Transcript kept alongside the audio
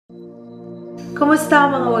Kumusta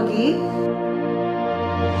mga wagi?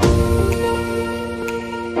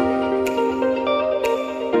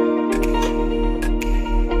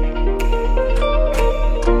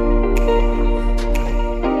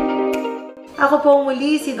 Ako po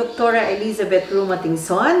muli si Dr. Elizabeth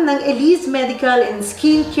Rumatingson ng Eliz Medical and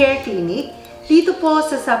Skin Care Clinic dito po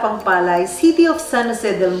sa Sapangpalay, City of San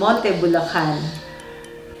Jose del Monte, Bulacan.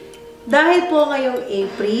 Dahil po ngayong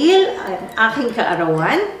April, ang aking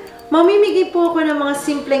kaarawan, mamimigay po ako ng mga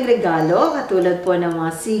simpleng regalo katulad po ng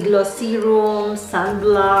mga Siglo Serum,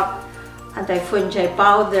 Sunblock, Anti-Fungi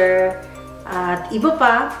Powder, at iba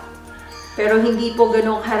pa. Pero hindi po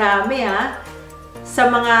ganong karami sa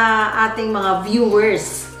mga ating mga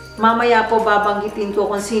viewers. Mamaya po babanggitin ko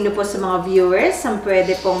kung sino po sa mga viewers ang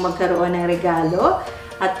pwede pong magkaroon ng regalo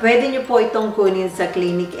at pwede nyo po itong kunin sa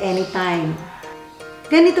clinic anytime.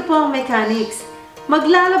 Ganito po ang mechanics.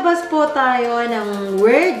 Maglalabas po tayo ng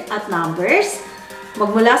word at numbers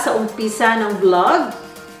magmula sa umpisa ng vlog,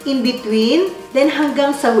 in between, then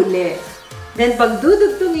hanggang sa huli. Then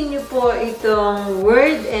pagdudugtungin nyo po itong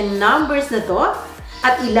word and numbers na to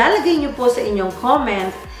at ilalagay nyo po sa inyong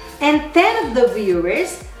comment, and 10 of the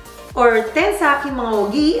viewers or 10 sa aking mga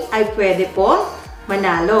wagi ay pwede po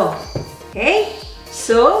manalo. Okay?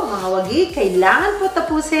 So, mga wagi, kailangan po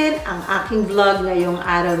tapusin ang aking vlog ngayong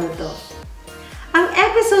araw na to. Ang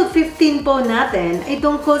episode 15 po natin ay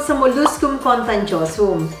tungkol sa Molluscum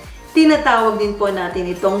Contagiosum. Tinatawag din po natin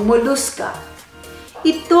itong mollusca.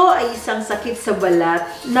 Ito ay isang sakit sa balat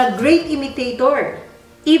na great imitator.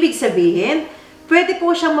 Ibig sabihin, pwede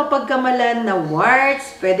po siyang mapagkamalan na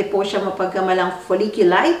warts, pwede po siyang mapagkamalang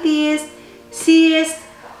folliculitis, cyst,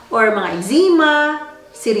 or mga eczema,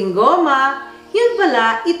 syringoma. Yun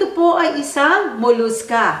pala, ito po ay isang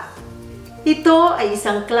mollusca. Ito ay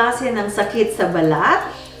isang klase ng sakit sa balat.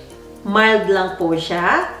 Mild lang po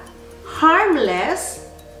siya. Harmless,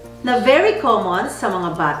 na very common sa mga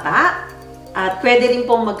bata. At pwede rin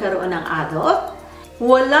pong magkaroon ng adult.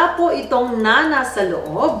 Wala po itong nana sa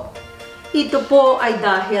loob. Ito po ay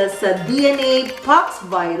dahil sa DNA pox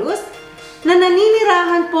virus na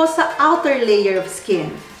naninirahan po sa outer layer of skin.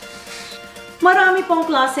 Marami pong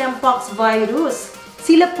klase ang pox virus.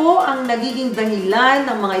 Sila po ang nagiging dahilan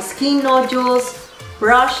ng mga skin nodules,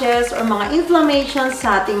 rashes, or mga inflammations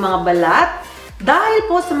sa ating mga balat dahil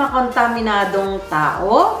po sa mga kontaminadong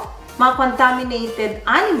tao, mga contaminated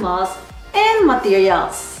animals, and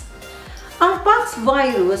materials. Ang pox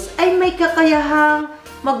virus ay may kakayahang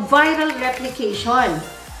mag-viral replication.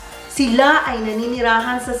 Sila ay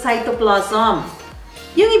naninirahan sa cytoplasm.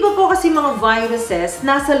 Yung iba po kasi mga viruses,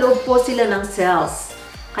 nasa loob po sila ng cells.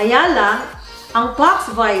 Kaya lang, ang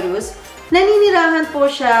pox virus, naninirahan po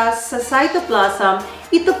siya sa cytoplasm.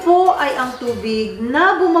 Ito po ay ang tubig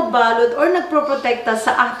na bumabalot or nagproprotekta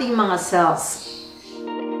sa ating mga cells.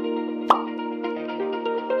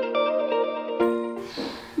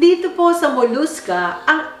 Dito po sa mollusca,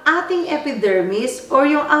 ang ating epidermis or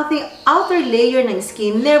yung ating outer layer ng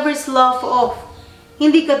skin never slough off.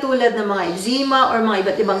 Hindi katulad ng mga eczema or mga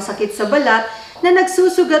iba't ibang sakit sa balat na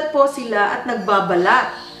nagsusugat po sila at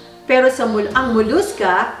nagbabalat. Pero ang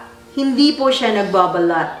mollusca, hindi po siya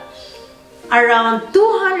nagbabalat. Around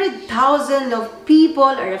 200,000 of people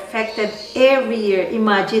are affected every year.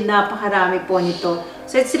 Imagine, napakarami po nito.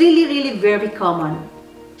 So it's really very common.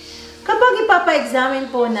 Kapag ipapa-examine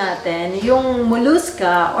po natin yung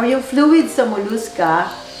mollusca or yung fluid sa mollusca,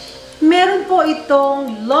 meron po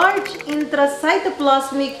itong large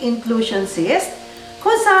intracytoplasmic inclusion cyst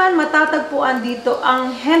kung saan matatagpuan dito ang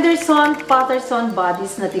Henderson-Patterson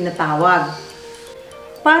bodies na tinatawag.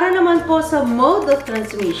 Para naman po sa mode of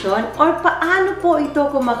transmission or paano po ito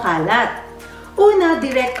kumakalat. Una,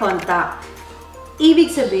 direct contact. Ibig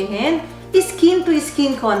sabihin,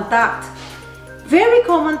 skin-to-skin contact. Very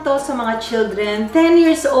common to sa mga children 10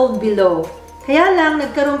 years old below. Kaya lang,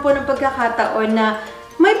 nagkaroon po ng pagkakataon na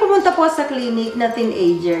may pumunta po sa clinic na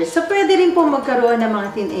teenagers. So, pwede rin po magkaroon ng mga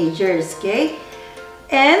teenagers, okay?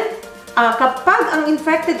 And, kapag ang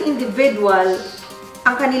infected individual,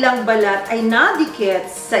 ang kanilang balat ay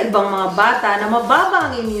nadikit sa ibang mga bata na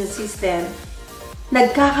mababa ang immune system,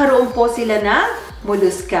 nagkakaroon po sila ng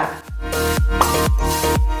mollusca.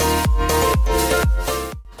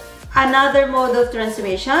 Another mode of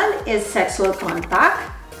transmission is sexual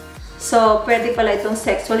contact. So, pwede pala itong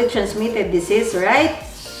sexually transmitted disease, right?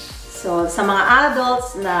 So, sa mga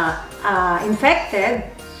adults na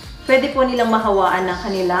infected, pwede po nilang mahawaan ng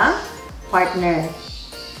kanilang partner.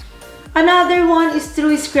 Another one is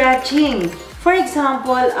through scratching. For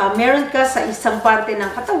example, meron ka sa isang parte ng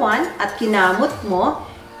katawan at kinamot mo,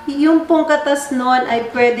 yung pong katas nun ay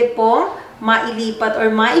pwede pong mailipat or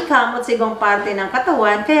maikamot sa ibang parte ng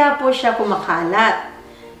katawan, kaya po siya kumakalat.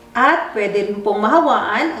 At pwede rin pong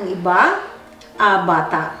mahawaan ang ibang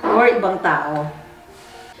bata or ibang tao.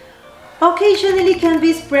 Occasionally can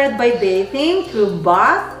be spread by bathing through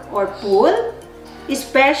bath or pool,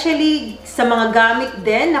 especially sa mga gamit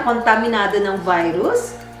din na kontaminado ng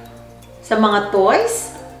virus, sa mga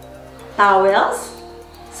toys, towels,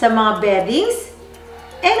 sa mga beddings,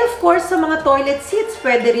 and of course sa mga toilet seats,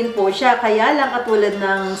 pwede rin po siya. Kaya lang katulad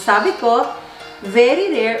ng sabi ko,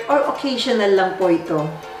 very rare or occasional lang po ito.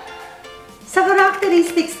 Sa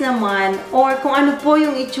characteristics naman, or kung ano po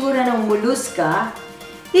yung itsura ng mollusca,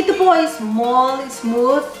 ito po ay small,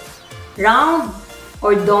 smooth, round,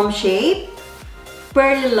 or dome shape,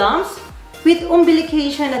 pearly lumps, with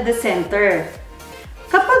umbilication at the center.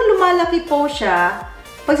 Kapag lumalaki po siya,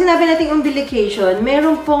 pag sinabi natin umbilication,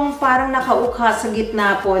 meron pong parang nakauka sa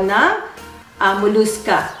gitna po ng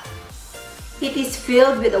mollusca. It is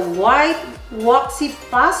filled with a white, waxy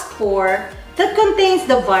pus core that contains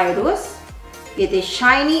the virus. It is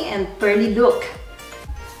shiny and pearly look.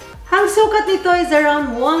 Ang sukat nito is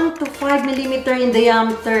around 1 to 5 mm in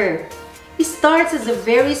diameter. It starts as a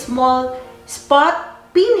very small spot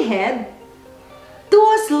pinhead to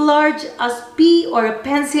as large as pea or a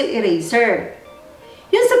pencil eraser.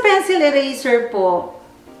 Yung sa pencil eraser po,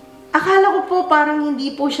 akala ko po parang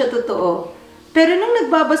hindi po siya totoo. Pero nung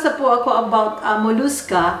nagbabasa po ako about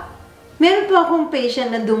mollusca, meron po akong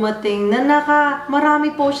patient na dumating na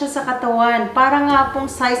marami po siya sa katawan. Parang nga pong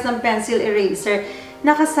size ng pencil eraser,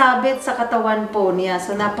 nakasabit sa katawan po niya.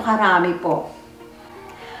 So, napakarami po.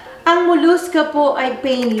 Ang mollusca po ay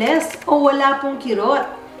painless o wala pong kirot.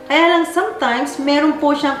 Kaya lang sometimes, meron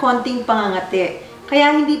po siyang konting pangangati.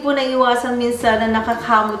 Kaya hindi po naiwasan minsan na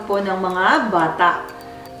nakakamot po ng mga bata.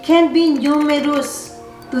 Can be numerous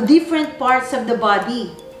to different parts of the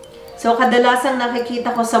body. So, kadalasang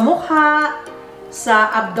nakikita ko sa mukha, sa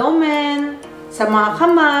abdomen, sa mga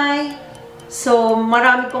kamay. So,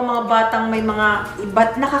 marami pong mga batang may mga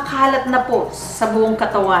iba't nakakalat na po sa buong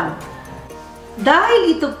katawan.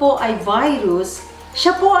 Dahil ito po ay virus,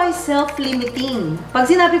 siya po ay self-limiting. Pag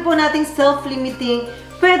sinabi po nating self-limiting,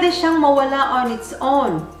 pwede siyang mawala on its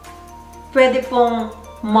own. Pwede pong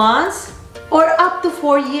months or up to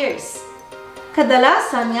 4 years.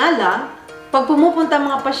 Kadalasan nga lang, pag pumupunta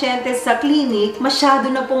mga pasyente sa clinic,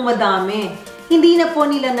 masyado na pong madami. Hindi na po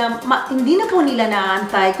nila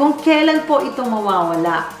naantay kung kailan po ito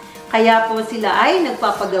mawawala. Kaya po sila ay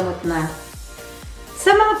nagpapagamot na.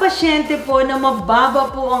 Sa mga pasyente po na mababa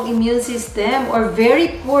po ang immune system or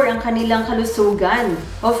very poor ang kanilang kalusugan,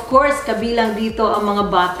 of course, kabilang dito ang mga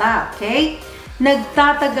bata, okay?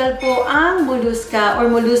 Nagtatagal po ang mollusca or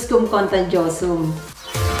Molluscum Contagiosum.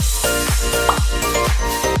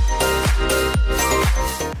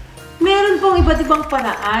 Meron pong iba't ibang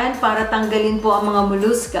paraan para tanggalin po ang mga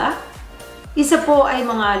mollusca. Isa po ay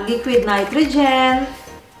mga liquid nitrogen.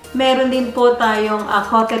 Meron din po tayong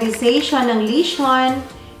cauterization ng lesion,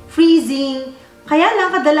 freezing. Kaya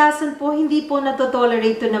lang kadalasan po hindi po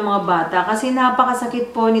natotolerate ito ng mga bata kasi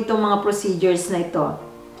napakasakit po nitong mga procedures na ito.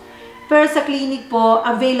 Pero sa clinic po,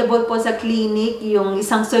 available po sa clinic yung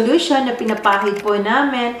isang solution na pinapahid po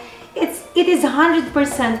namin. It is 100%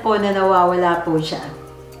 po na nawawala po siya.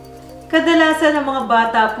 Kadalasan ng mga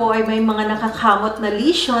bata po ay may mga nakakamot na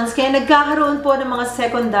lesions kaya nagkakaroon po ng mga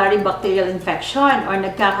secondary bacterial infection or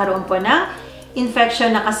nagkakaroon po ng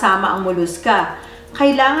infection na kasama ang mollusca.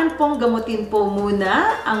 Kailangan pong gamutin po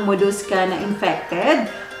muna ang mollusca na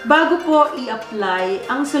infected bago po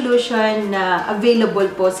i-apply ang solution na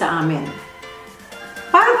available po sa amin.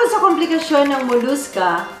 Para po sa komplikasyon ng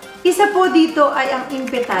mollusca, isa po dito ay ang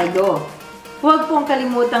impetigo. Huwag pong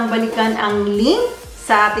kalimutang balikan ang link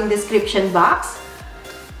sa ating description box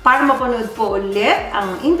para mapanood po ulit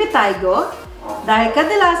ang impetigo dahil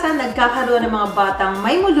kadalasan nagkakaroon ng mga batang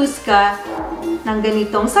may mollusca ng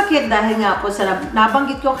ganitong sakit dahil nga po sa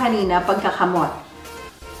nabanggit ko kanina, pagkakamot.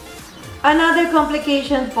 Another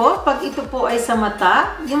complication po, pag ito po ay sa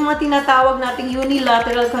mata, yung mga tinatawag nating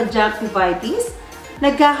unilateral conjunctivitis,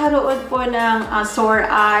 nagkakaroon po ng sore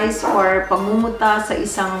eyes or pamumuta sa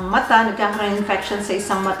isang mata, nagkakaroon infection sa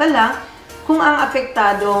isang mata lang, kung ang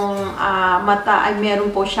apektadong mata ay meron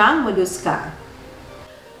po siyang mollusca.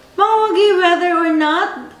 Mga wagi, whether or not,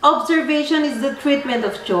 observation is the treatment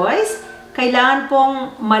of choice. Kailangan pong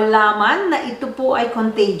malaman na ito po ay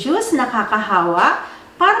contagious, nakakahawa,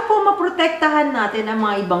 para po maprotektahan natin ang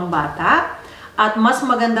mga ibang bata. At mas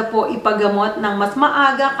maganda po ipagamot ng mas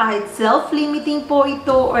maaga kahit self-limiting po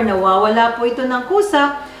ito or nawawala po ito ng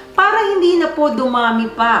kusa para hindi na po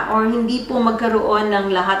dumami pa or hindi po magkaroon ng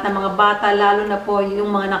lahat ng mga bata, lalo na po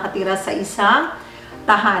yung mga nakatira sa isang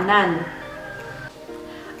tahanan.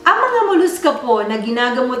 Ang mga molluska po na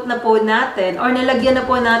ginagamot na po natin or nalagyan na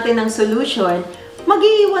po natin ng solution,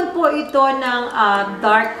 mag-iiwan po ito ng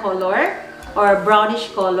dark color or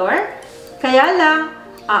brownish color. Kaya lang,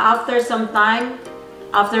 after some time,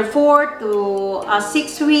 after 4 to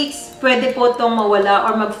 6 weeks, pwede po itong mawala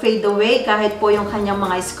or mag-fade away kahit po yung kanyang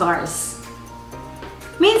mga scars.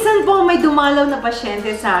 Minsan po may dumalaw na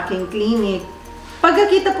pasyente sa aking clinic.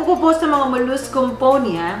 Pagkakita po ko po sa mga molluscum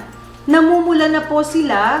ponia, namumula na po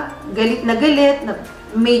sila, galit,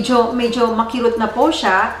 medyo makirot na po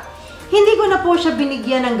siya, hindi ko na po siya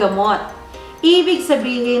binigyan ng gamot. Ibig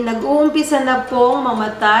sabihin, nag-uumpisa na pong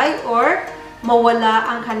mamatay or mawala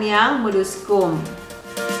ang kaniyang molluscum.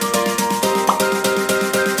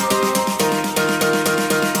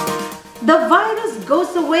 The virus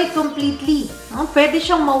goes away completely. Pwede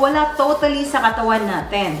siyang mawala totally sa katawan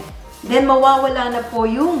natin. Then, mawawala na po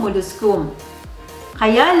yung molluscum.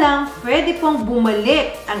 Kaya lang, pwede pong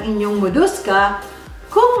bumalik ang inyong mollusca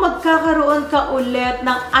kung magkakaroon ka ulit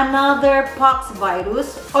ng another pox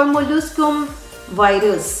virus or molluscum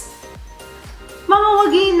virus. Mga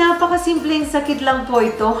wagi, napakasimpleng sakit lang po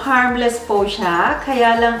ito. Harmless po siya.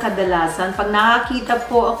 Kaya lang kadalasan, pag nakakita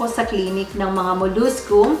po ako sa clinic ng mga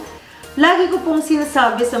molluscum, lagi ko pong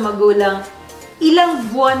sinasabi sa magulang,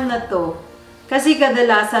 ilang buwan na to. Kasi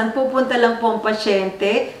kadalasan, pupunta lang po ang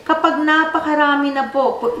pasyente kapag napakarami na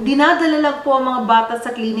po. Dinadala lang po ang mga bata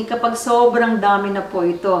sa klinik kapag sobrang dami na po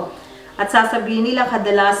ito. At sasabihin nila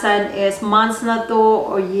kadalasan is months na to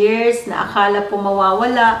or years na akala po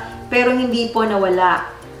mawawala pero hindi po nawala.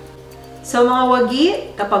 So mga wagi,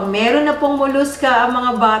 kapag meron na pong mollusca ang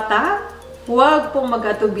mga bata, huwag pong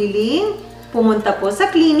mag-atubiling, pumunta po sa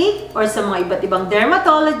klinik or sa mga iba't ibang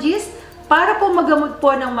dermatologist para po magamot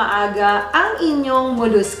po ng maaga ang inyong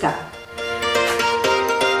mollusca.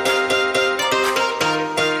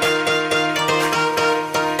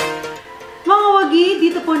 Mga wagi,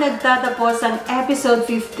 dito po nagtatapos ang episode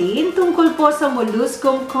 15 tungkol po sa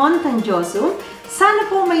Molluscum Contagiosum. Sana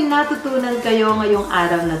po may natutunan kayo ngayong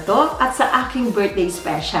araw na to at sa aking birthday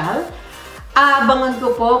special. Abangan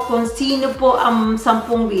ko po kung sino po ang 10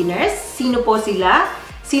 winners, sino po sila.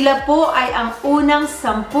 Sila po ay ang unang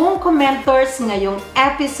 10 commentors ngayong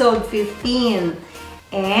episode 15.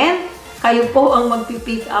 And kayo po ang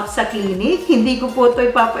magpipick up sa clinic. Hindi ko po ito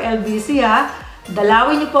ipapa-LBC ha.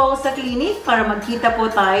 Dalawin niyo po ako sa clinic para magkita po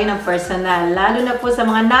tayo ng personal. Lalo na po sa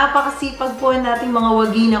mga napakasipag po nating mga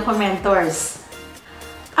wagi na commentors.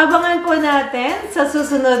 Abangan po natin sa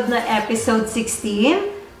susunod na episode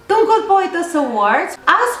 16. Tungkol po ito sa warts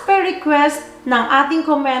as per request ng ating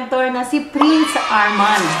commentor na si Prince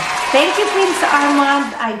Armand. Thank you, Prince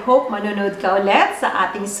Armand. I hope manonood ka ulit sa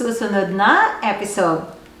ating susunod na episode.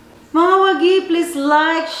 Mga wagi, please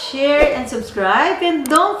like, share, and subscribe. And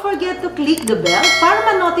don't forget to click the bell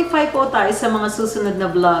para ma-notify po tayo sa mga susunod na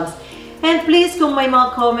vlogs. And please, kung may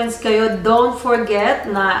mga comments kayo, don't forget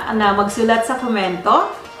na magsulat sa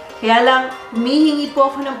komento. Kaya lang, humihingi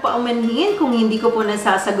po ako ng paumanhin kung hindi ko po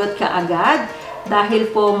nasasagot kaagad.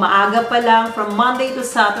 Dahil po maaga pa lang, from Monday to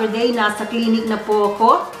Saturday, nasa clinic na po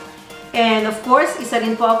ako. And of course, isa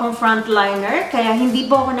rin po akong frontliner, kaya hindi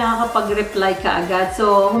po ako nakakapag-reply kaagad.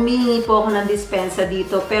 So, humihingi po ako ng dispensa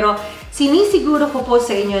dito. Pero sinisiguro ko po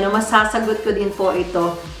sa inyo na masasagot ko din po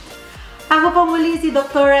ito. Ako po muli si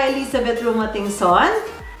Dr. Elizabeth Rumatingson.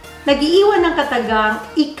 Nag-iiwan ng katagang,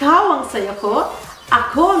 ikaw ang saya ko.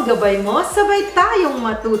 Ako ang gabay mo, sabay tayong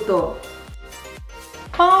matuto.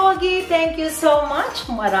 Mga wagi, thank you so much.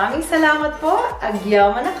 Maraming salamat po.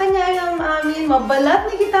 Agyaman na kanyayang amin. Mabalat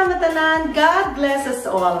ni kita matanan. God bless us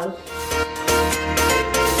all.